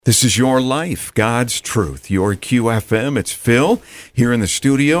This is Your Life, God's Truth, Your QFM. It's Phil here in the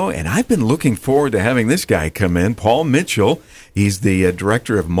studio, and I've been looking forward to having this guy come in, Paul Mitchell. He's the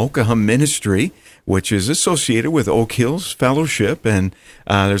director of Mokaham Ministry, which is associated with Oak Hills Fellowship, and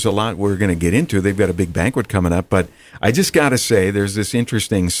there's a lot we're going to get into. They've got a big banquet coming up, but I just got to say there's this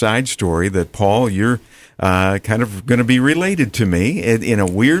interesting side story that, Paul, you're kind of going to be related to me in a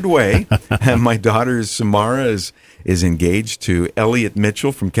weird way. My daughter, Samara, is engaged to Elliot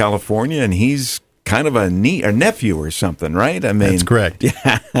Mitchell from California, and he's kind of a nephew or something, right? I mean, that's correct.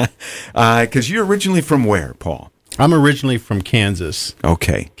 Yeah, because you're originally from where, Paul? I'm originally from Kansas.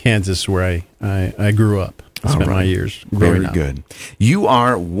 Okay. Kansas, where I grew up. I spent my years growing up. Very good. You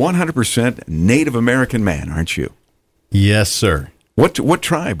are 100% Native American man, aren't you? Yes, sir. What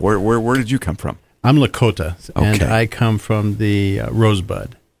tribe? Where did you come from? I'm Lakota, and Okay. I come from the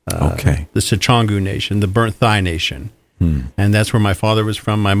Rosebud. Okay. The Sicangu Nation, the Burnt Thigh Nation. And that's where my father was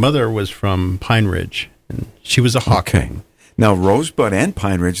from. My mother was from Pine Ridge, and she was a Hawkeye. Okay. Now, Rosebud and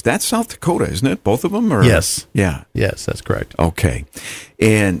Pine Ridge, that's South Dakota, isn't it? Both of them? Or? Yes. Yeah. Yes, that's correct. Okay.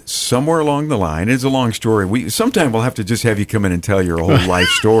 And somewhere along the line, it's a long story. Sometime we'll have to just have you come in and tell your whole life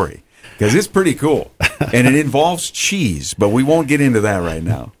story, because it's pretty cool. And it involves cheese, but we won't get into that right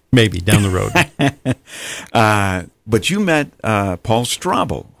now. Maybe down the road. But you met Paul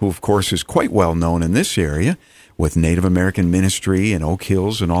Strobel, who, of course, is quite well known in this area with Native American Ministry and Oak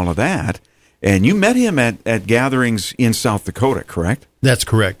Hills and all of that. And you met him at gatherings in South Dakota, correct? That's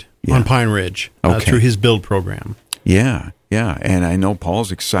correct. Yeah. On Pine Ridge, Okay. through his build program. Yeah. And I know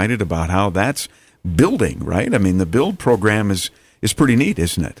Paul's excited about how that's building, right? I mean, the build program is pretty neat,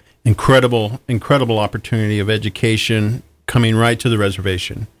 isn't it? Incredible opportunity of education coming right to the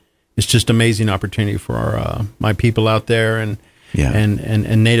reservation. It's just amazing opportunity for my people out there and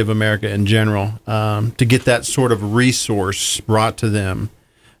Native America in general to get that sort of resource brought to them,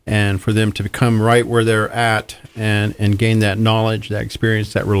 and for them to come right where they're at and gain that knowledge, that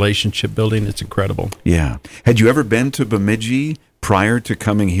experience, that relationship building. It's incredible. Yeah. Had you ever been to Bemidji prior to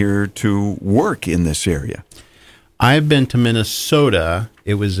coming here to work in this area? I've been to Minnesota.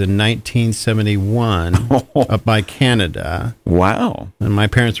 It was in 1971 up by Canada. Wow. And my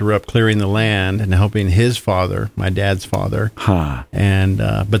parents were up clearing the land and helping his father, my dad's father. Huh. And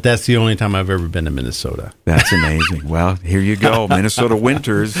but that's the only time I've ever been to Minnesota. That's amazing. Well, here you go. Minnesota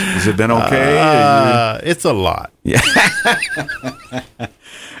winters. Has it been okay? It's a lot. Yeah.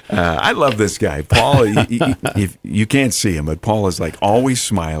 I love this guy. Paul, you can't see him, but Paul is like always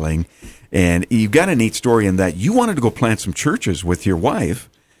smiling. And you've got a neat story in that you wanted to go plant some churches with your wife.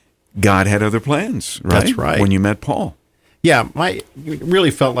 God had other plans, right? That's right. When you met Paul. Yeah, it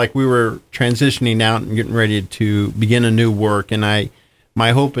really felt like we were transitioning out and getting ready to begin a new work. And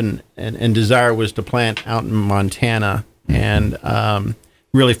my hope and desire was to plant out in Montana, and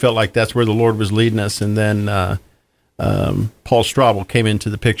really felt like that's where the Lord was leading us. And then Paul Strobel came into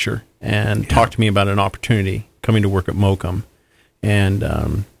the picture and talked to me about an opportunity coming to work at Mokaham. And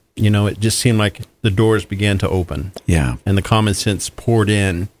it just seemed like the doors began to open. Yeah. And the common sense poured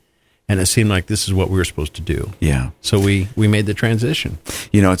in, and it seemed like this is what we were supposed to do. Yeah. So we made the transition.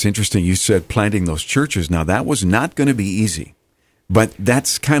 It's interesting. You said planting those churches. Now, that was not going to be easy, but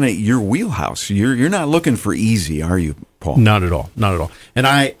that's kind of your wheelhouse. You're not looking for easy, are you, Paul? Not at all. Not at all. And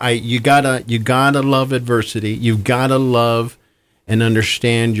you gotta love adversity. You've gotta love and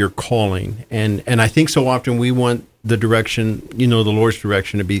understand your calling. And I think so often we want the direction, the Lord's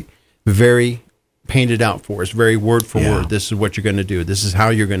direction, to be very painted out for us, very word for word. This is what you're going to do. This is how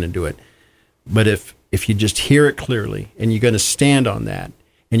you're going to do it. But if you just hear it clearly and you're going to stand on that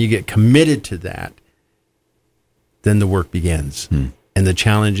and you get committed to that, then the work begins. And the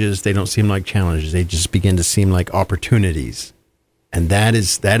challenges, they don't seem like challenges. They just begin to seem like opportunities. And that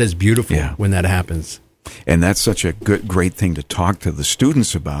is beautiful when that happens. And that's such a great thing to talk to the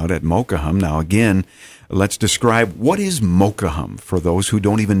students about at Mokaham. Now, again, let's describe what is Mokaham for those who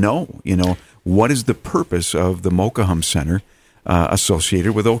don't even know. What is the purpose of the Mokaham Center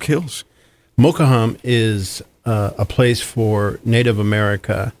associated with Oak Hills? Mokaham is a place for Native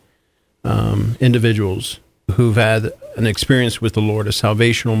America individuals who've had an experience with the Lord, a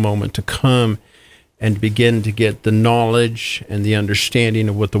salvational moment, to come and begin to get the knowledge and the understanding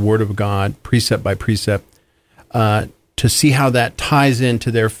of what the Word of God, precept by precept, to see how that ties into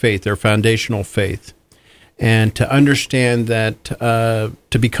their faith, their foundational faith, and to understand that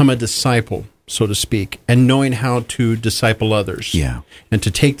to become a disciple, so to speak, and knowing how to disciple others. Yeah. And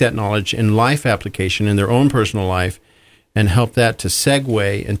to take that knowledge in life application in their own personal life and help that to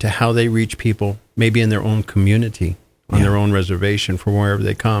segue into how they reach people, maybe in their own community, on their own reservation, from wherever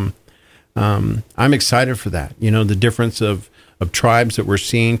they come. I'm excited for that. The difference of of tribes that we're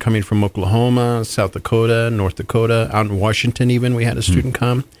seeing coming from Oklahoma, South Dakota, North Dakota, out in Washington even, we had a student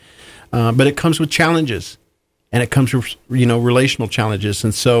come. But it comes with challenges, and it comes with, relational challenges.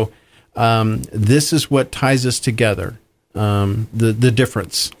 And so this is what ties us together, the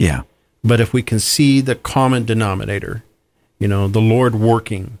difference. Yeah. But if we can see the common denominator, the Lord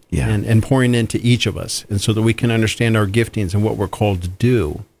working and pouring into each of us, and so that we can understand our giftings and what we're called to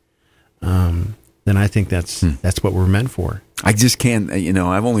do, then I think that's what we're meant for. I just can't,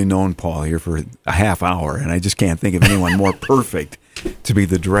 I've only known Paul here for a half hour, and I just can't think of anyone more perfect to be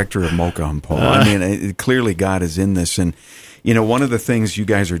the director of Mocha, Paul. I mean, clearly God is in this. And, one of the things you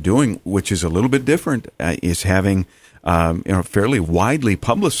guys are doing, which is a little bit different, is having a fairly widely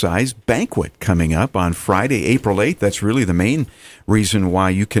publicized banquet coming up on Friday, April 8th. That's really the main reason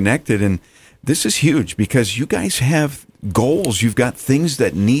why you connected. And this is huge because you guys have goals. You've got things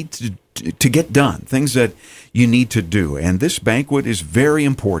that need to get done, things that you need to do. And this banquet is very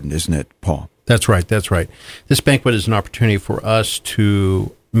important, isn't it, Paul? That's right. This banquet is an opportunity for us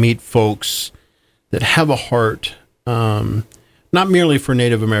to meet folks that have a heart, not merely for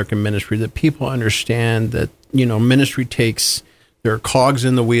Native American ministry, that people understand that, ministry there are cogs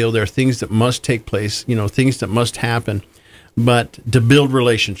in the wheel, there are things that must take place, things that must happen, but to build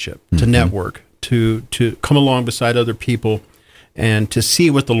relationship, to network, to come along beside other people and to see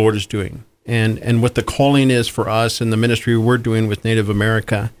what the Lord is doing and what the calling is for us and the ministry we're doing with Native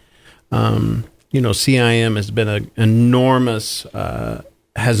America. CIM has been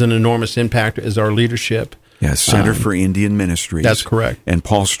has an enormous impact as our leadership. Yeah, Center for Indian Ministries. That's correct. And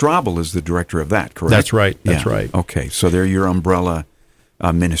Paul Strobel is the director of that, correct? That's right. That's right. Okay, so they're your umbrella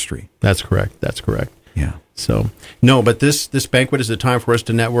ministry. That's correct. Yeah. So, no, but this banquet is a time for us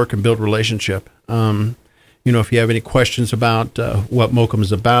to network and build relationship. If you have any questions about what Mocum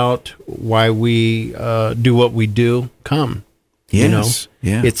is about, why we do what we do, come. Yes.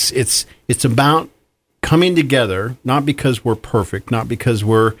 Yeah. It's about coming together, not because we're perfect, not because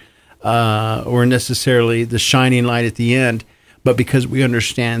we're necessarily the shining light at the end, but because we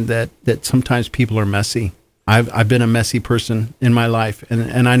understand that sometimes people are messy. I've been a messy person in my life,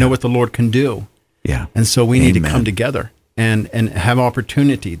 and I know what the Lord can do. Yeah. And so we need to come together and have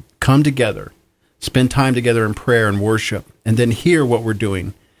opportunity, come together, spend time together in prayer and worship, and then hear what we're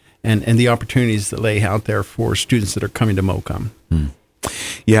doing and the opportunities that lay out there for students that are coming to MOCOM.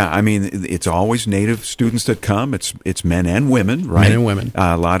 Yeah, I mean, it's always Native students that come. It's men and women, right? Men and women.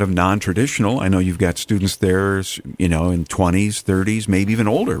 A lot of non-traditional. I know you've got students there, in 20s, 30s, maybe even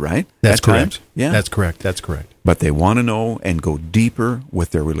older, right? That's correct. Times. Yeah, that's correct. But they want to know and go deeper with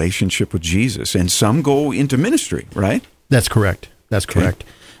their relationship with Jesus, and some go into ministry, right? That's correct.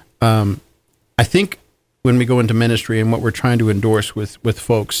 I think when we go into ministry and what we're trying to endorse with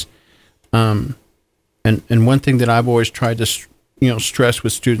folks, and one thing that I've always tried to stress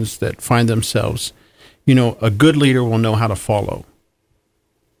with students that find themselves, a good leader will know how to follow,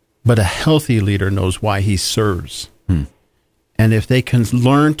 but a healthy leader knows why he serves. And if they can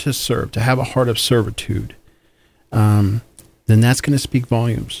learn to serve, to have a heart of servitude, then that's going to speak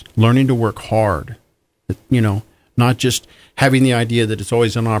volumes. Learning to work hard, not just having the idea that it's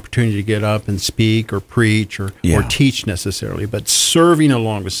always an opportunity to get up and speak or preach or teach necessarily, but serving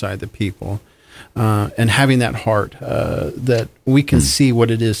alongside the people. And having that heart that we can see what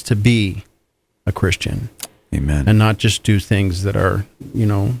it is to be a Christian. Amen. And not just do things that are,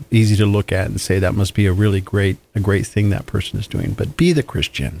 easy to look at and say that must be a great thing that person is doing. But be the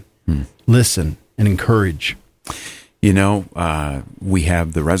Christian. Listen and encourage. We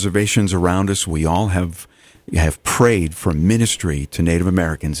have the reservations around us. We all have prayed for ministry to Native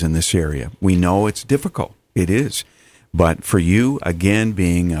Americans in this area. We know it's difficult. It is. But for you, again,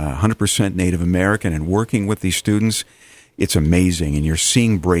 being 100% Native American and working with these students, it's amazing. And you're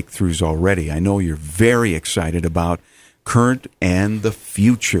seeing breakthroughs already. I know you're very excited about current and the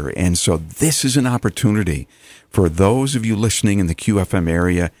future. And so this is an opportunity for those of you listening in the QFM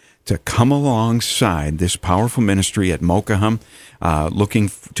area to come alongside this powerful ministry at Mokaham, looking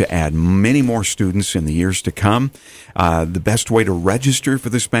to add many more students in the years to come. The best way to register for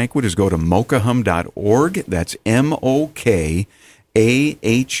this banquet is go to mokahum.org. That's MOKAHUM,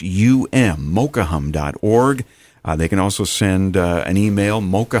 mokahum.org. They can also send an email,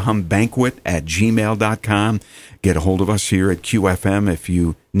 mokahambanquet@gmail.com. Get a hold of us here at QFM if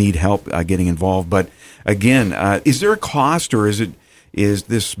you need help getting involved. But again, is there a cost, or is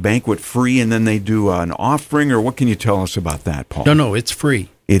this banquet free and then they do an offering, or what can you tell us about that, Paul? No, it's free.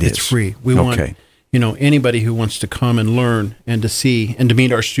 It's free. We want, anybody who wants to come and learn and to see and to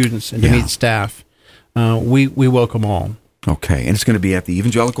meet our students and to meet staff, we welcome all. Okay, and it's going to be at the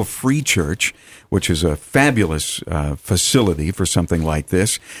Evangelical Free Church, which is a fabulous facility for something like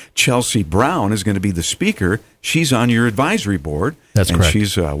this. Chelsea Brown is going to be the speaker. She's on your advisory board. That's and correct.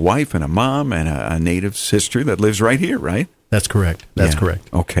 She's a wife and a mom and a native sister that lives right here, right? That's correct. That's Yeah. correct.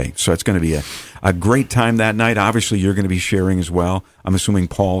 Okay, so it's going to be a great time that night. Obviously, you're going to be sharing as well. I'm assuming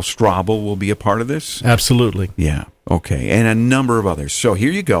Paul Strobel will be a part of this? Absolutely. Yeah, okay, and a number of others. So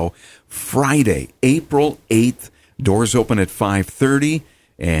here you go. Friday, April 8th, doors open at 5:30,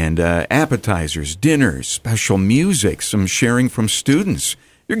 and appetizers, dinners, special music, some sharing from students.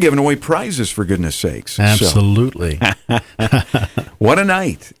 You're giving away prizes, for goodness sakes. So, Absolutely. what a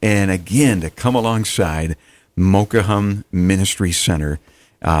night. And again, to come alongside Mokaham Ministry Center.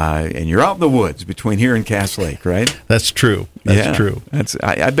 And you're out in the woods between here and Cass Lake, right? That's true. That's true.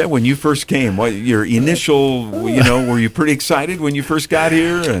 I bet when you first came, your initial, were you pretty excited when you first got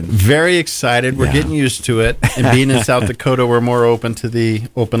here? And Very excited. We're getting used to it. And being in South Dakota, we're more open to the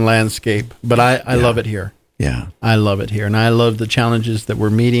open landscape. But I love it here. yeah, I love it here. And I love the challenges that we're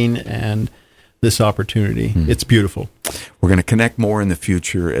meeting and this opportunity. It's beautiful. we're going to connect more in the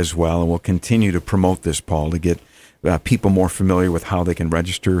future as well, and we'll continue to promote this, Paul, to get people more familiar with how they can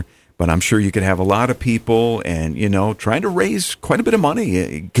register. But I'm sure you could have a lot of people and, trying to raise quite a bit of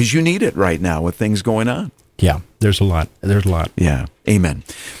money because you need it right now with things going on. Yeah, there's a lot. There's a lot. Yeah, amen.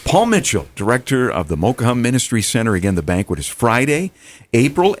 Paul Mitchell, director of the Mokaham Ministry Center. Again, the banquet is Friday,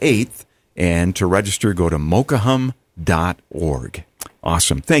 April 8th, and to register, go to mokaham.org.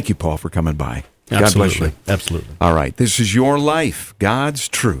 Awesome. Thank you, Paul, for coming by. God bless you. Absolutely. All right, this is Your Life, God's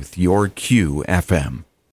Truth, your QFM.